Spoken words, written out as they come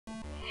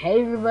Hey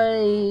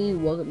everybody,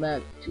 welcome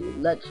back to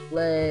Let's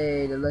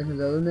Play The Legends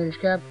of the Minish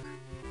Cap.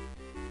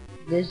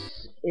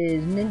 This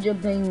is Ninja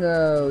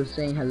Pingo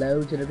saying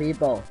hello to the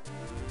people.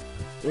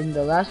 In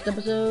the last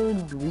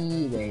episode,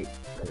 wait,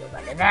 go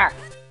back in there.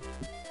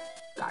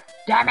 God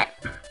damn it!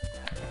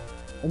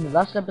 In the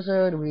last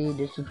episode, we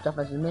did some stuff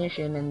as a Minish,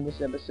 and in this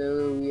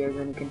episode, we are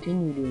going to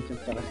continue doing some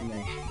stuff as a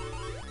Minish.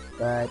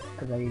 But,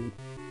 because I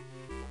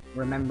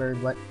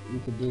remembered what we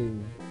could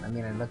do,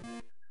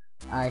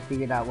 I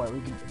figured out what we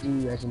could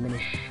do as a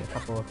Minish, a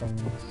couple of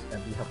things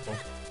that'd be helpful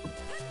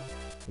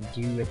to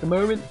do at the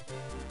moment.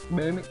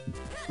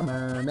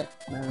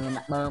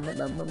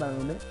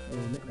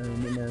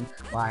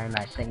 Why am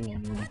I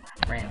singing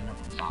random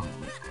songs?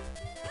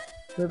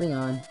 Moving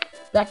on,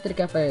 back to the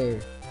cafe.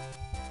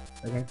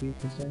 Okay, you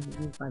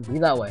can find me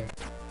that way.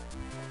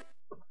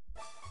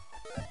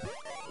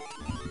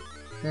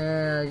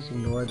 Just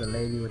ignore the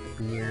lady with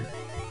the beard.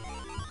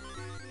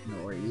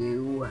 Ignore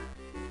you.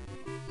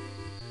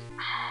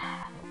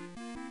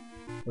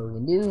 What we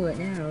can do right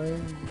now is,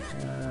 we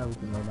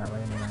can go that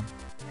way anyway.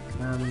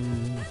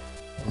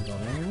 We'll go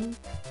around,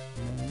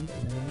 and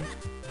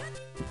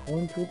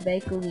going to the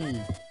bakery.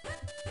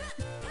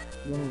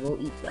 We're gonna go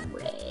eat some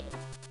bread.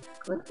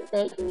 Go to the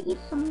bakery, eat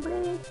some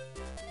bread.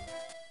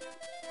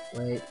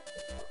 Wait.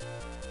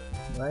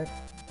 What?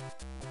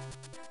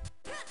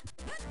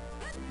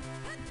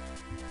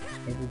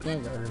 If we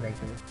can't go to the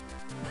bakery.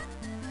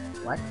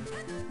 What?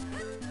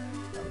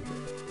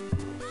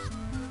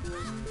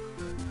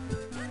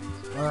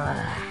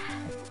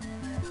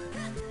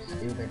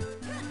 Stupid.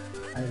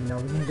 I don't know,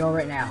 we can go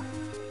right now.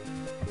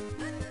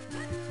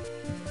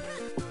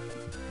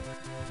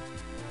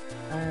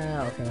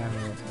 Okay, I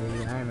remember what to do.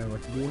 I remember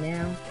what to do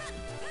now.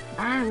 I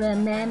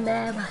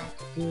remember what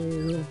to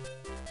do.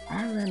 I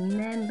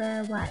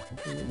remember what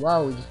to do.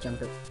 Whoa, we just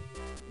jumped up.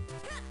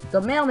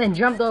 The mailman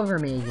jumped over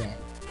me again.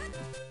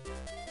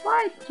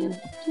 Why'd you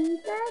do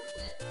that?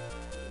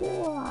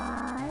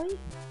 Why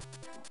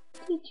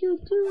did you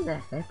do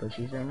that? Can I push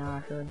these right now,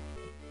 actually?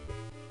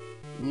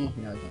 No, I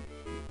can't.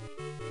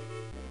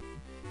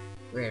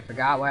 Wait, I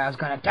forgot what I was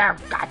gonna do.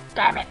 God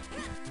damn it!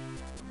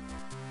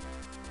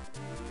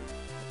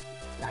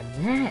 God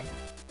damn it!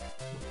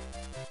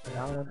 I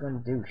forgot what I was gonna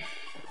do.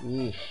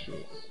 Sheesh.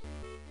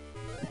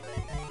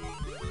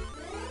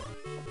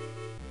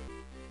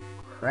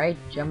 Right,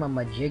 Jumma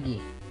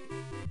Majiggy.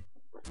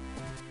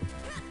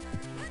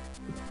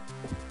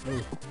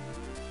 Hey.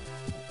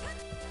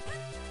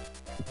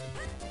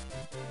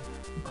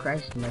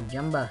 Christ,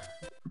 Majumba.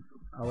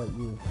 Oh wait,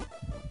 you.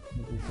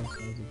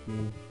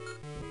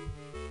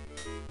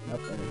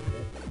 Nope,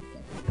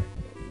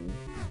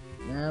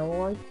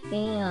 no, I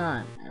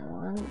can't.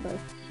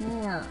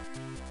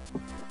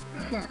 I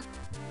can't.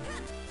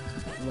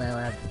 Well, I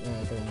have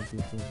anything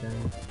to do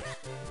done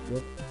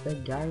with the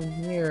guy in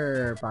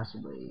here,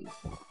 possibly.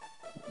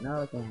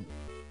 No, I can't.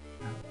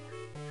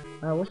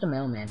 Oh, where's the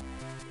mailman?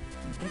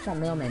 What's that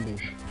mailman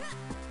douche?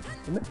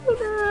 Mr.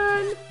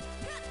 Mailman!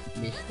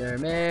 Mr.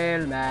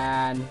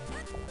 Mailman!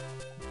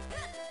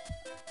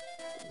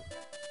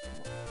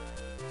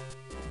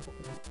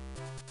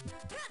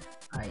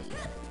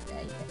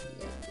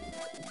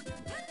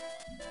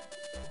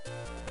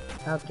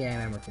 Okay, I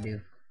remember what to do.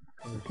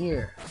 Over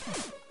here.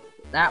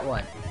 That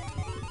one.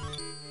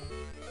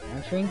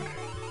 And shrink.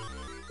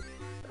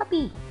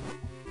 Puppy!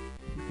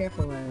 Be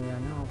careful when you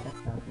run off. That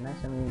sounds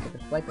nice. I'm gonna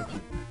get a swipe at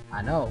you.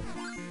 I know.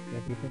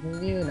 If you can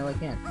with you, no I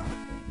can't.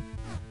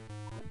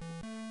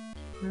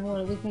 No,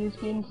 at least I use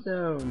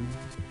skinstone.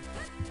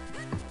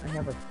 I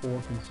have like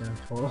 4 kinstones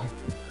total.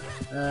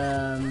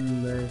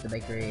 Where's the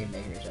bakery?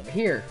 Bakery's over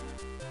here.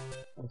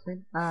 What's it?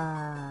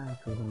 Ah,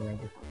 cool.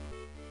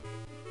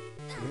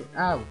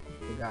 Oh,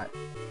 forgot.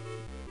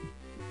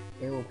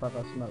 It will puff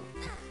out smoke.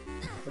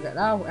 Forgot.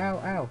 Ow, ow,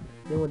 ow.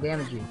 It will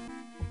damage you.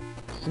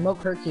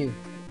 Smoke hurts you.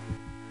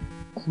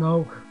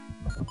 Smoke.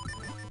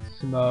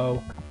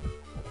 Smoke.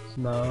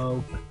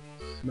 Smoke.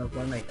 Smoke.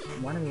 What am I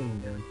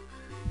even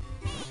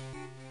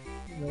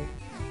doing?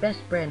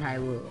 Best friend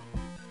Hyrule.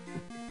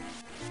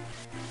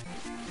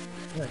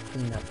 Let's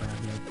clean up around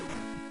here.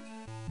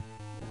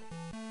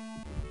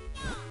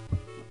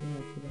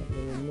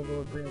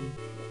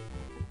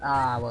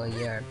 Ah, well,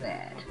 you're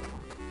bad.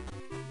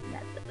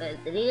 Not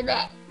supposed to do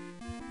that.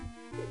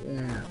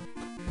 Yeah.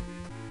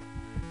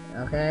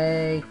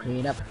 Okay,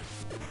 clean up.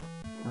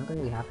 I don't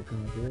think we have to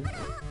clean up, do we?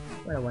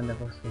 What a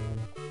wonderful skin.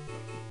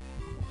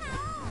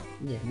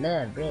 You just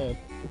love bread.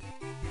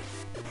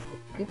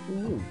 Good for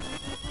you.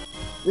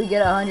 We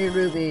get 100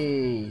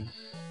 rupees.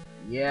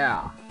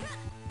 Yeah.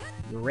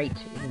 Great,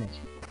 isn't it?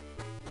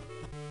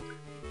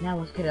 Now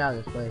let's get out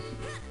of this place.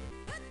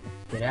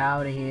 Get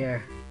out of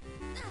here.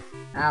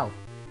 Ow.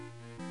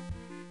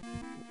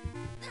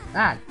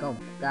 Ah, go.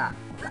 God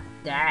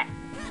damn it.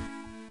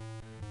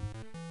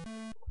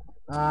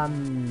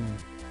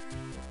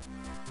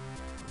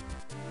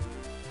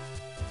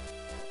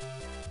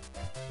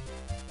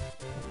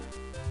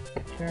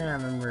 Trying to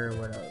remember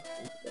what else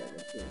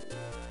is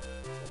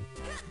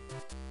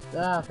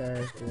there.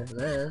 Okay, there's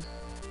this.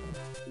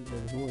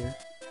 Over here.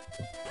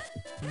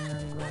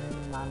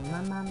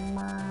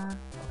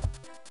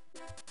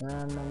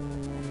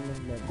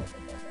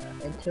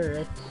 Enter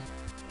it.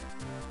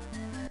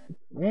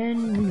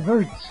 And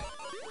revert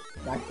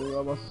back to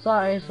level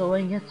size,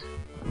 showing it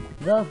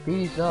the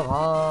piece of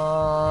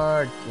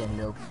heart. And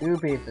no 2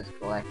 pieces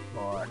collect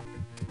for.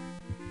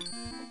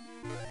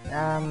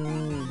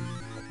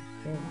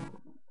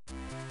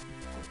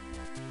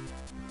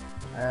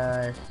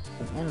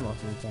 Some animals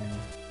we can.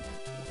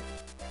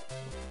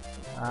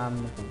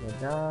 The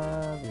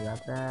dog, the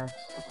rabbits.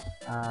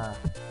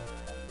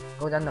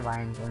 Go down the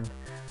vines and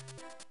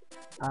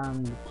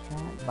you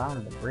can't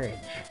bound the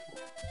bridge.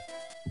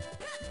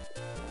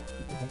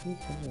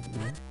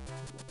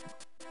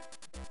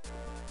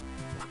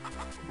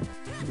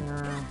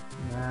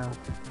 No.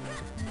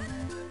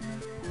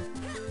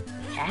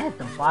 Cat at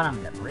the bottom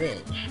of the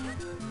bridge.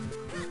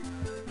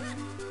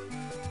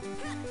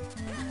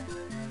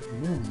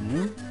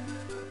 You?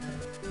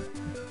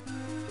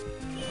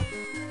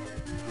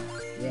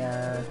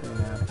 Yeah,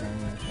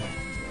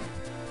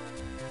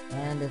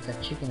 and there's a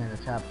chicken at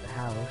the top of the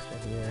house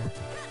right here.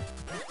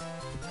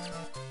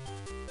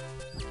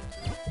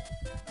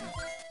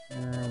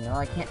 No,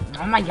 I can't.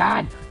 Oh my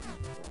god!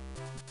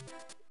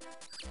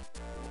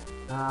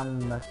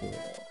 Let's see what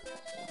else.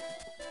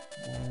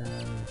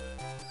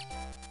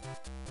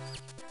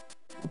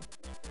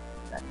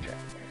 Backtrack.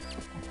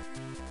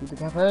 To the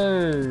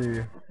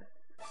cafe!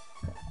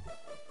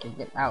 Can't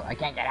get out. I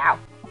can't get out!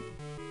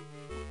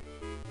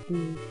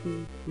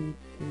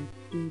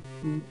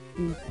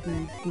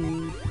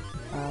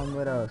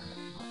 What else?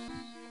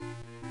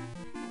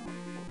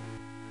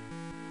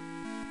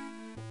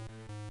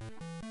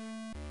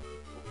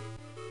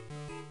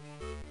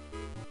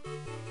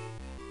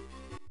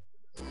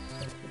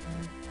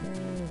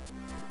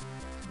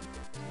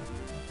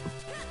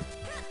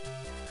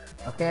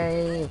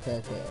 Okay.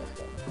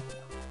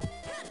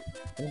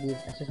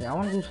 I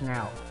want to do this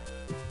now.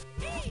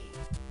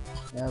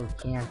 No, we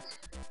can't.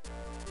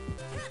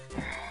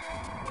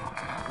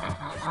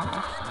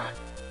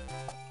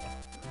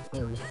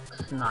 Ew,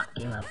 snot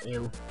came up.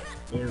 Ew,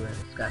 that's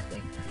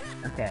disgusting.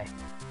 Okay.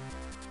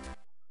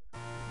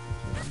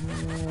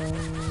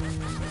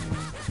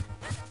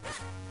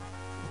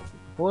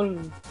 Full.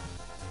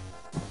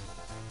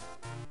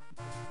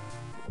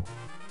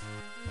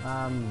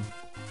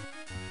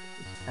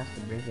 That's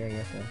the bridge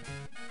area, so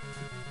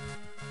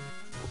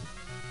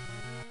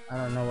I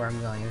don't know where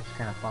I'm going. I'm just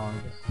kind of following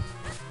this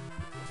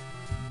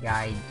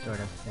guide sort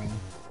of thing.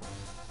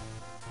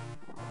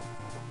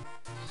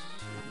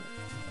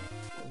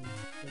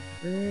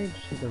 Bridge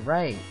to the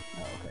right.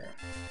 Oh, okay.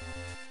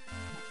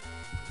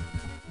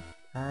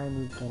 I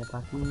need to get a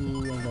puppy.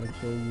 I'm gonna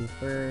kill you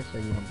first so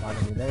you don't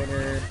bother me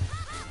later.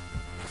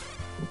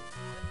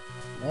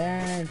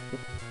 And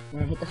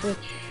hit the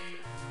switch.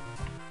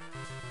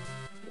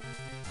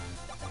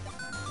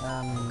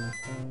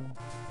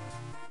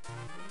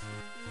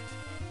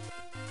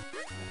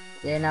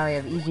 Yeah, now we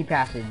have easy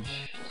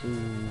passage to,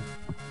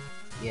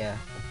 yeah.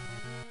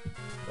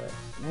 But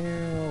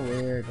now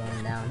we're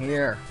going down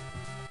here.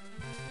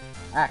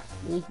 Ah,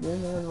 I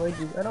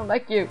don't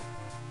like you.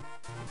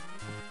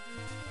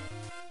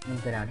 I'm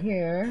gonna go down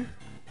here.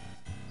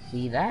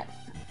 See that?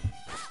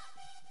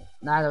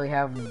 Now that we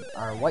have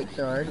our white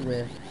sword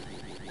with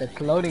the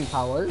clothing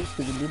powers,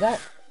 we can do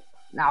that.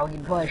 Now we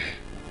can push.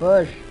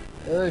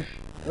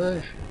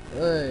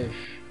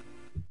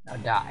 Now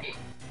die.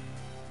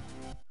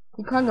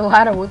 You climb the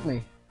ladder with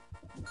me.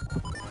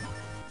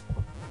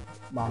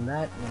 Bomb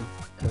that and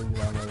kill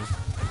you already.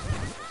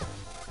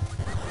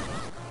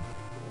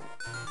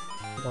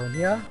 Go in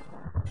here.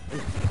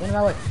 Get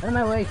out of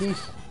my way,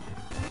 please.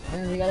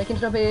 And we gotta kill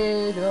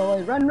it. Go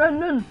away.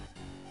 Run.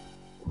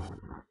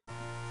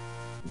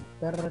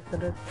 I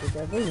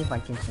believe I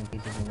can some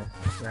pieces in this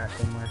grass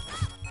somewhere.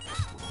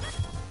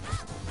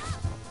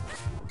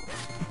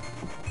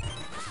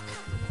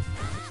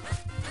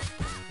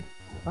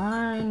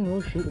 Fine,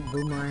 we'll shoot a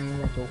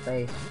boomerang at your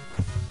face.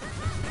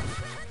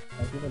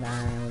 I'll give it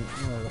an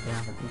we're looking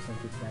out for pieces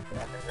after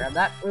that. Grab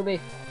that, Ruby!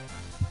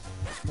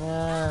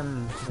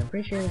 I'm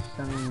pretty sure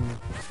some,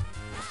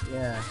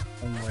 yeah,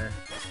 somewhere.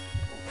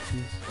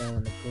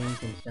 Keystone, the green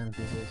keystone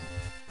pieces.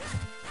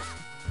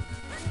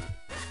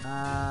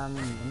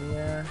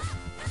 Anywhere?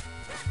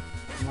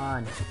 Come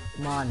on,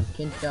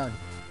 Kinstone.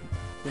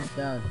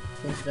 Kinstone.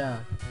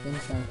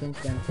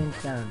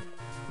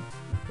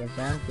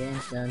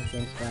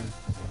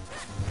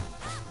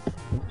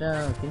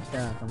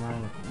 Kinstone, come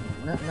on.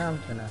 No, I'm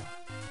gonna.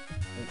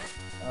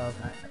 Oh,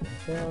 I can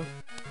kill.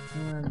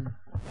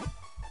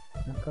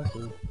 I'm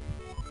pussy.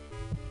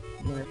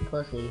 You're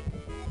pussy.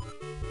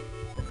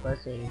 The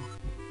pussy.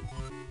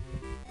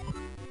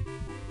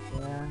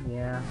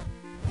 Yeah.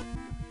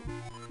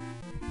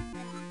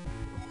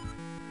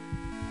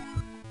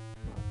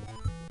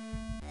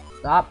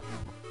 Stop!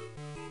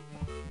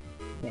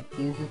 Can't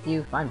fuse with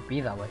you? Fine,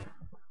 be that way.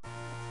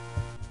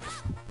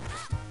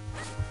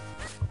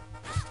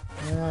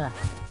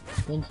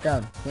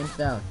 Kinstone.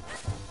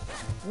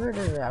 Where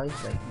does at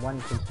least like one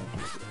Kinstone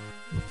piece here?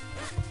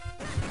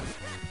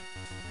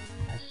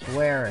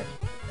 swear it.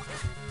 I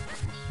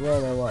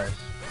swear there was.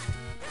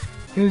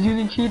 He was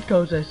using cheat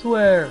codes, I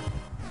swear!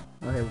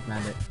 Okay, we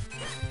found it.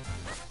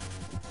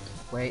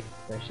 Wait,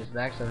 there's just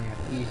back, so we have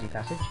easy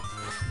passage.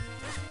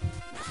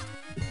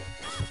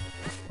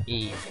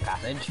 Easy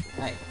passage.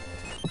 Hey.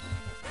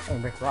 Hey,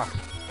 break rocks.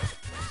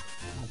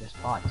 Oh, there's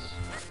pots.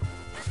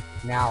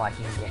 Now I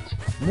can get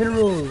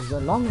minerals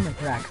along the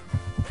track.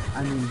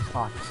 I mean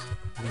pots.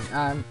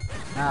 I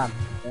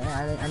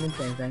didn't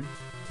say anything.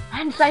 I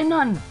didn't say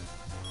none!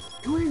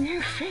 Doing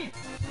their shit!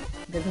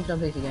 Get some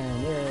someplace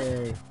again,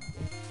 yay!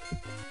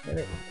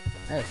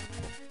 Hey.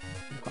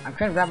 I'm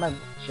trying to grab my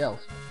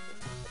shells.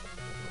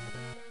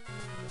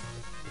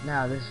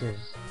 Now this is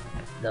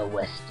the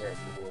Western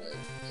Woods.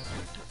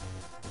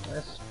 What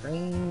a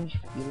strange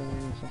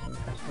feeling, something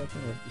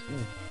frustrating with this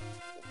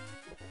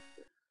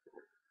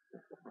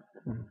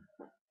new.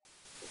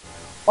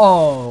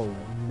 Oh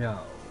no.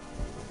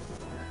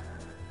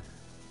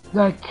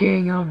 The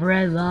King of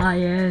Red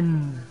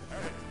Lions!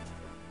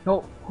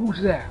 Oh,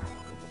 who's there?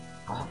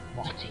 Oh,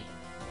 Monty.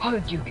 How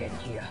did you get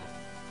here?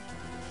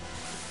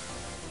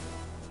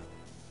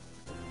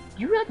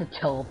 You had to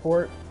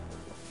teleport?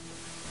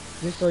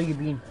 Just so you'd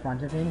be in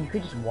front of him? You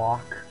could just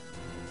walk.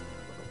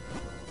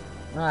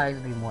 Ah, this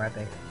would be more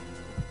epic.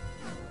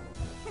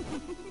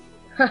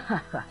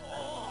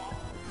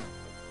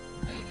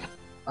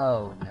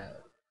 Oh no.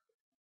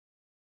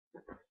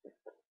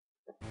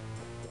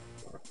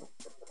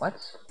 What?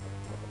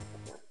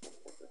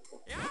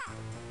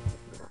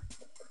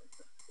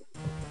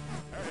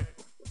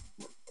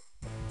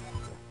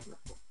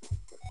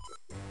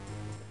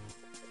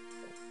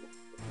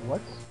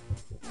 What?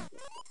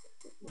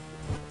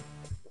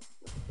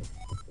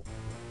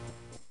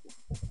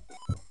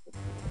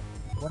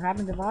 What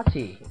happened to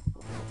Vati?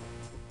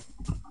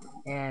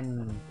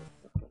 And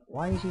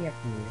why is he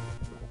after me?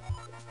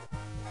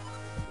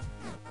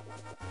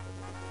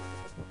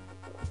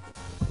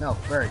 No,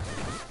 birds.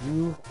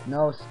 You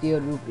no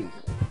steal rupees.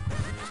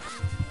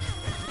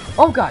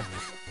 Oh god!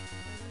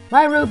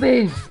 My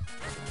rupees!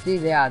 See,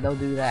 yeah, they'll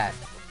do that.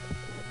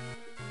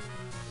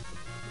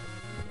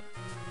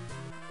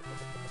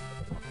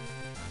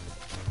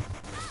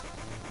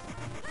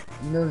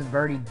 And those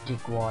birdie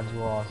dickwads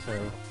will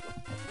also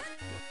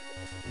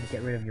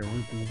get rid of your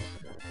rupees.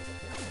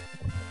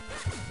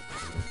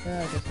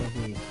 Just a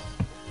piece.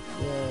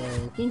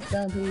 Yay,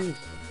 Kingstone piece!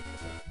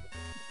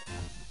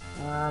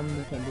 We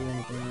can't do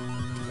anything.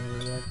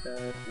 Let's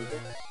do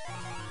this.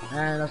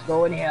 And let's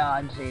go in here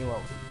and see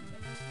what.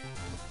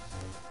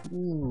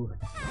 Ooh.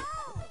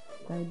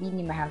 There's a bean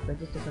in my house, but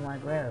this doesn't want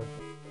to grow.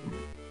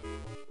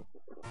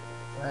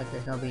 But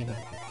there's no bean.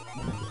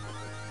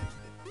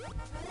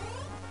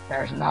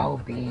 There's no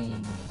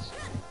beans.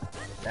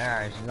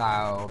 There's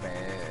no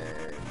beans.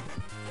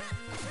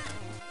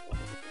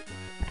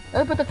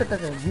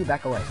 You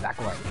back away, back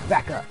away,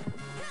 back up,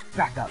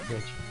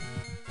 bitch.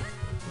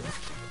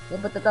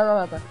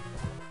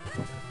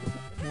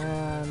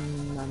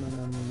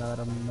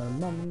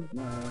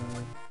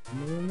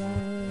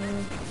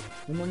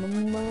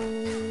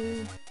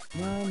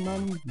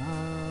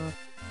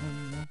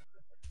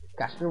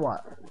 Caster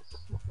Watts.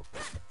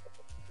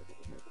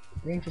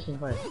 Very interesting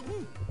place.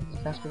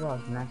 Caster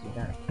Watts can actually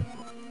die.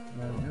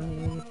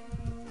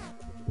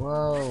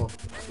 Whoa.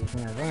 We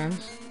can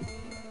advance.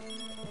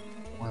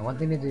 Only one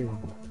thing to do.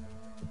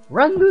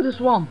 Run through the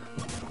swamp!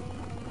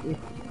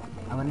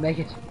 I'm gonna make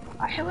it.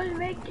 I will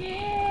make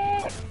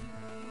it!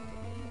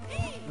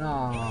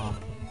 No.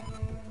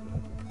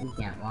 We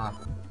can't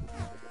walk.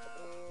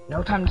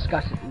 No time to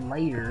discuss it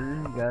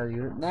later. You gotta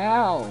do it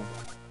now.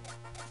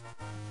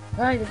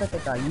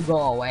 You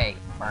go away,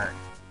 bird.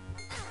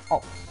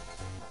 Oh.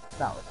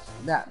 That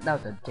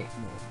was a dick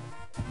move.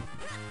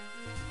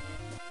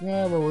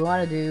 Yeah, what we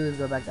want to do is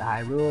go back to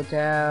Hyrule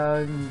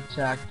Town,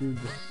 talk to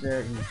the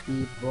certain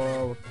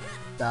people,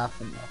 stuff,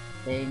 and the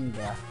thing,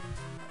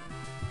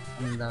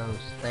 and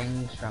those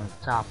things from the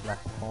top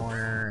left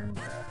corner, and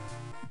the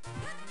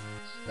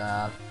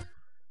stuff,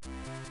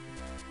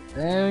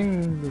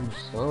 thing, and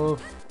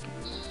stuff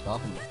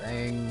and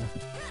thing.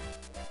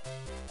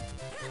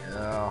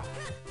 Yeah.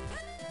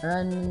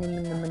 And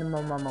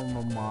anyone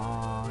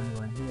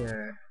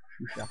here?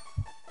 Shusha.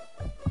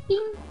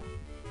 Ding.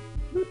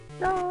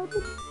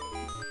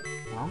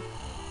 Huh?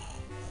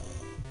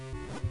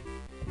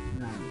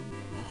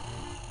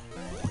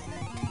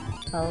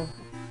 Oh,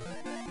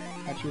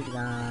 that shoe's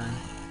gone.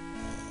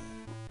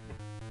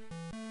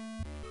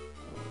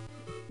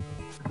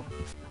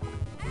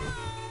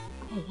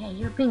 Hey,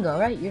 you're Bingo,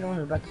 right? You're the one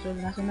who brought the sword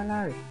and Master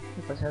Malari.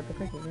 Let's help the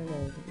princess.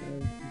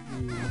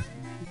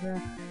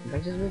 The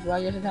princess was while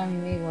you're time you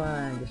made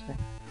one. Just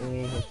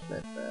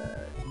with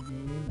the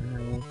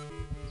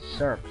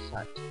Syrup's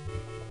hut.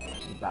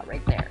 It's about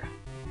right there.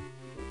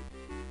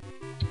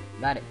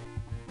 Got it.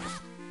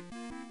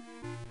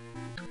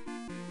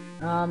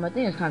 I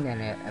think it's time to end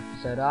the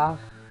episode off.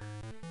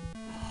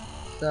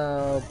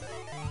 So,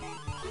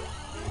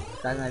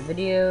 subscribe to my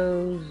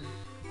videos.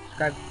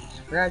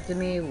 Subscribe to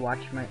me.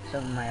 Watch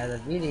some of my other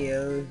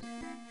videos.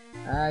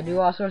 I do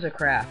all sorts of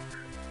crap.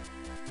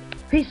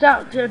 Peace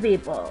out to the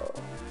people.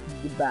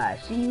 Goodbye.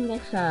 See you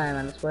next time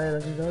on Let's Play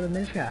Legends of the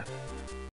Minish.